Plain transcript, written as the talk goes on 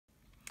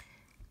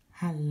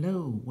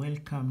Hello,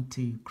 welcome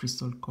to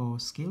Crystal Core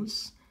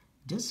Skills.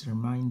 Just a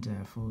reminder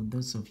for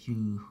those of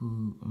you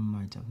who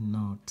might have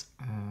not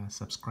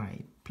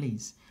subscribed,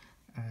 please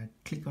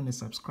click on the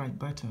subscribe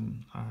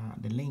button,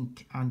 the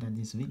link under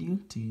this video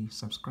to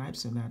subscribe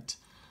so that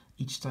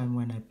each time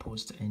when I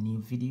post a new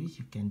video,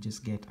 you can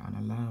just get an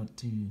alert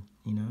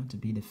to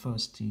be the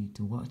first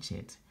to watch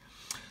it.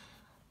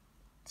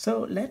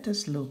 So let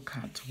us look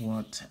at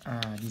what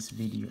this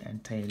video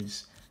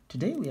entails.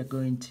 Today we are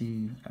going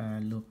to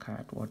look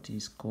at what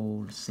is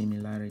called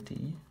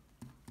similarity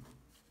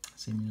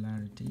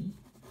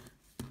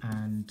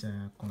and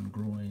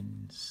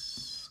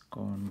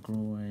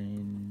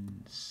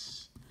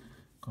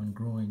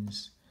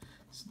congruence.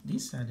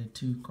 These are the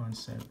two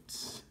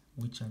concepts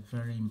which are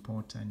very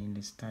important in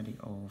the study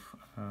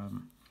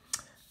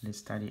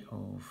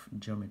of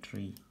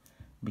geometry,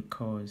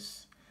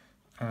 because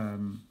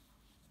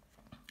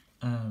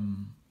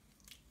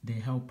they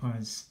help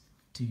us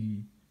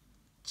to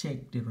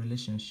check the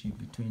relationship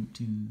between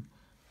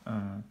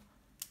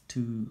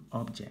two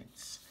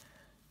objects.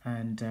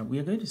 And we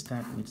are going to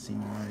start with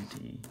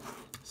similarity.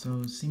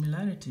 So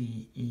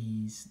similarity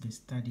is the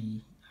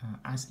study,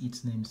 as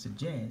its name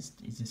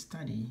suggests, is a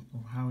study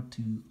of how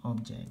two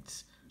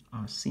objects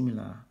are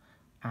similar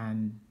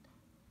and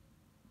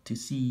to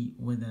see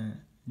whether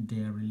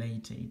they are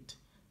related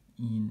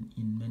in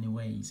many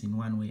ways, in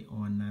one way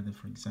or another.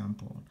 For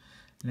example,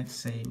 let's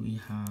say we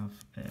have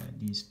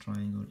this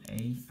triangle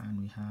A and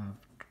we have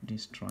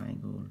this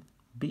triangle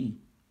B,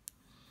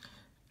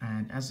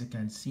 and as you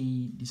can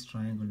see, this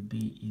triangle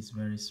B is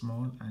very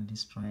small and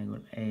this triangle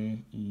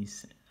A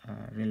is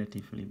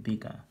relatively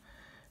bigger.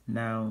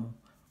 Now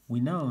we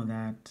know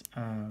that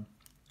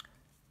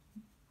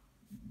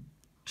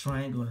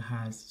triangle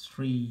has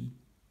three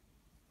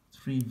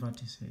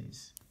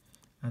vertices,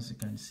 as you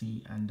can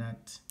see, and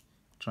that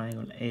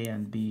triangle A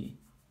and B,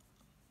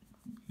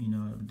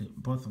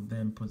 both of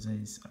them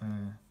possess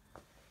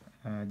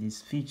these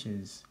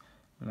features,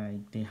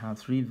 like they have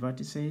three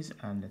vertices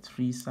and the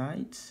three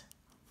sides,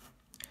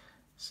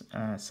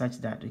 such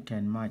that we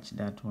can match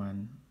that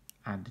one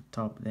at the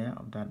top there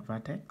of that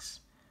vertex,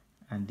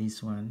 and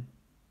this one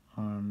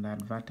on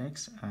that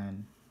vertex,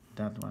 and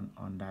that one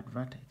on that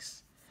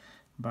vertex.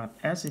 But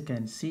as you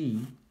can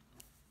see,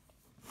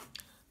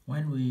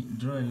 when we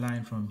draw a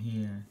line from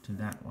here to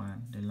that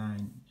one, the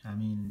line,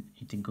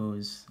 it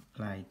goes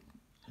like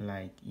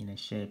in a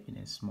shape, in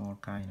a small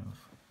kind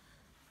of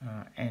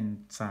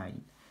end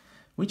side,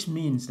 which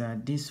means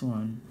that this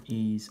one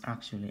is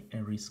actually a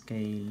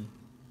rescale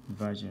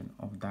version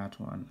of that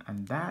one,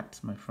 and that,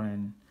 my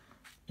friend,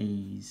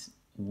 is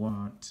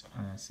what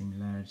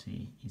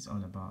similarity is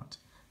all about.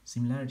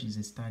 Similarity is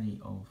a study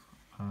of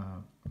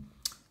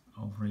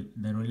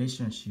the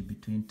relationship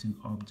between two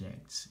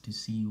objects to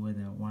see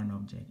whether one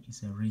object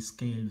is a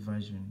rescale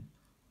version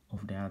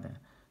of the other.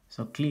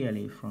 So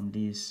clearly from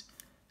these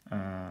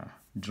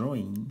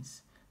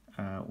drawings,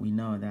 we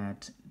know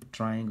that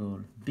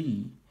triangle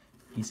B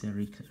is a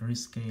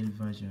rescale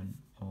version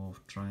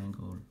of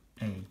triangle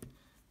A,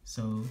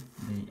 so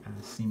they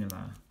are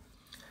similar.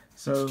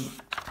 So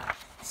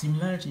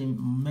similarity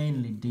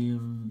mainly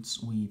deals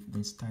with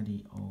the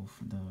study of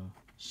the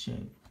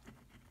shape,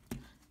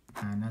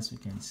 and as we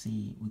can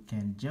see, we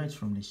can judge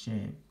from the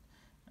shape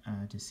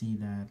to see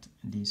that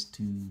these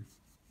two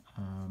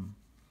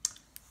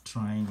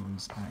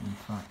triangles are in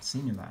fact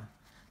similar.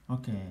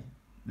 Okay,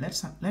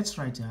 let's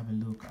try to have a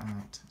look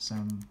at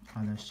some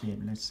other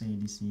shape. Let's say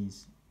this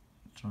is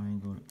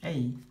triangle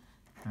A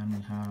and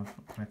we have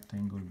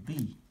rectangle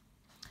B.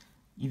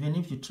 Even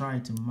if you try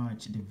to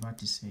match the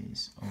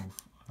vertices of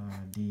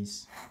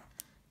this,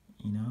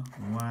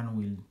 one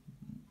will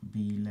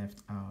be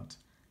left out,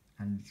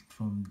 and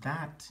from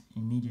that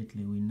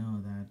immediately we know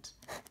that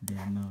they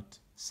are not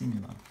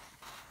similar.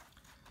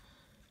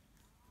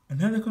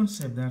 Another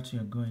concept that we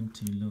are going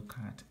to look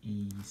at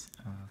is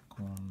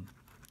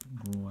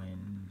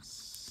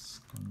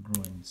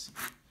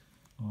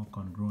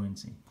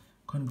congruency.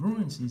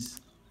 Congruence is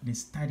the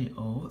study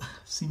of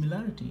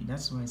similarity.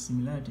 That's why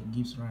similarity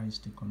gives rise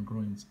to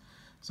congruence.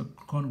 So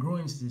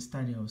congruence is the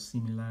study of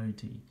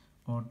similarity,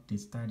 or the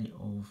study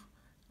of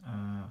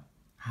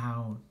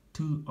how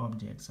two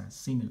objects are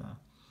similar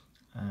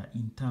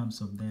in terms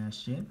of their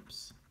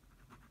shapes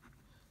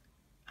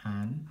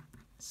and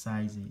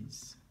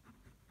sizes.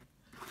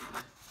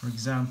 For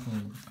example,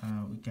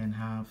 we can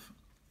have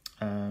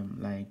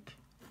like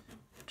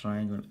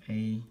triangle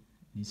A,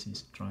 this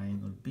is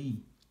triangle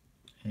B,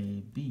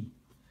 AB.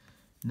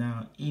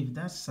 Now if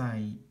that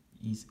side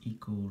is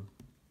equal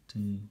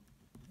to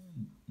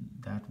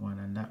that one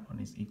and that one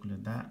is equal to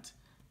that,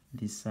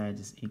 this side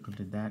is equal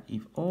to that,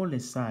 if all the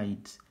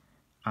sides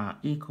are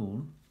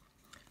equal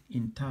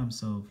in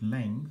terms of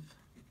length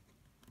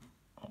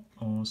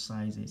or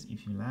sizes,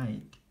 if you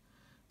like,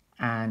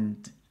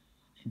 and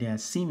they are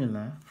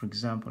similar, for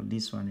example,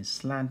 this one is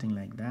slanting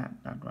like that,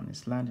 that one is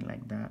slanting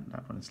like that,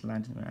 that one is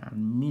slanting like that,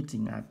 and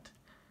meeting at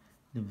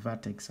the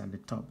vertex at the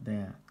top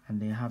there,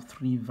 and they have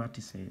three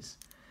vertices.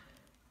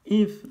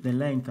 If the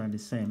length are the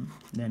same,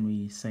 then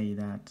we say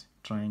that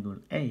triangle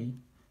A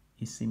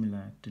is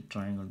similar to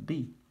triangle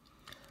B.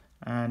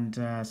 And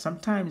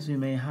sometimes we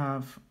may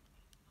have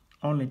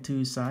only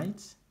two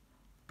sides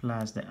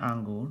plus the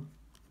angle,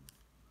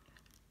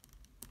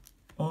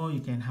 or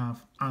you can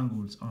have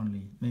angles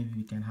only. Maybe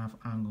we can have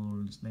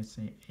angles, let's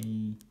say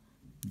A,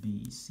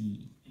 B,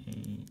 C,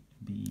 A,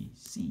 B,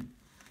 C.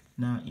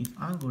 Now, if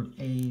angle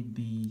A,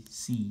 B,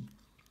 C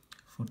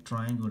for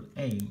triangle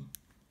A,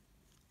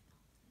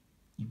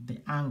 if the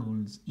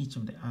angles, each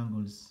of the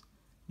angles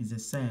is the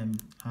same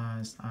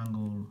as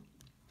angle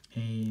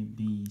A,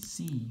 B,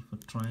 C for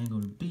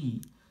triangle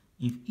B,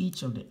 if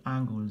each of the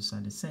angles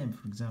are the same,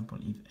 for example,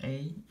 if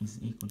A is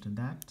equal to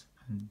that,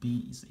 and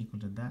B is equal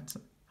to that,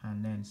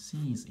 and then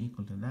C is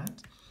equal to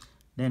that,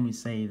 then we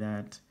say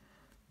that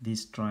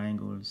these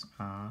triangles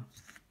are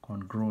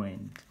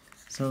congruent.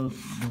 So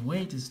the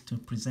way it is to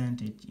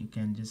present it, you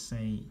can just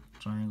say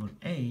triangle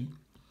A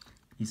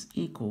is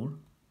equal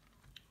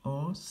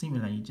or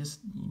similar. You just,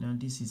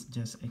 this is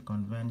just a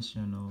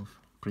convention of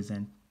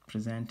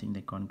presenting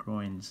the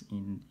congruence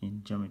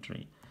in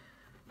geometry.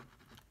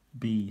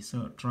 B,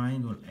 so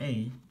triangle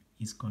A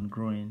is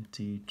congruent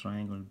to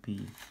triangle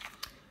B.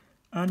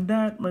 And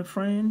that, my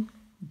friend,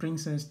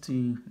 brings us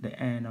to the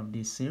end of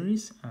this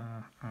series,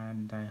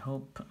 and I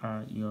hope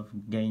you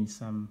have gained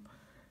some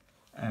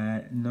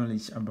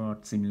knowledge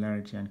about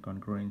similarity and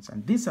congruence.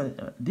 And these are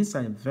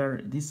a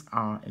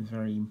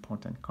very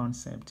important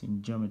concept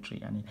in geometry,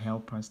 and it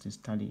helps us to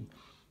study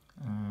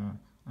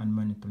and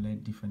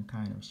manipulate different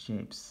kind of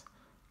shapes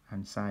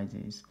and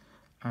sizes.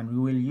 And we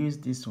will use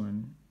this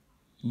one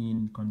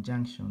in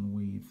conjunction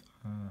with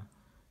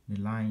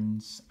the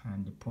lines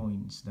and the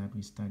points that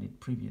we studied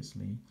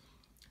previously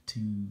to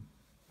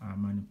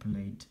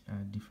manipulate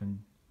different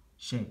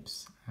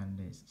shapes and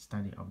the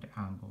study of the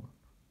angle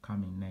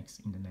coming next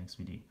in the next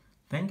video.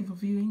 Thank you for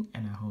viewing,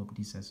 and I hope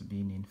this has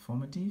been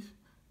informative,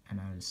 and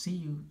I will see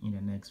you in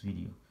the next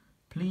video.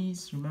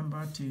 Please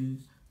remember to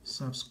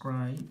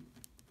subscribe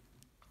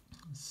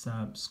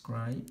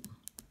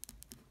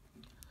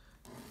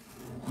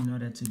in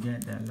order to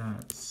get the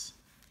alerts.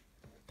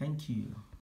 Thank you.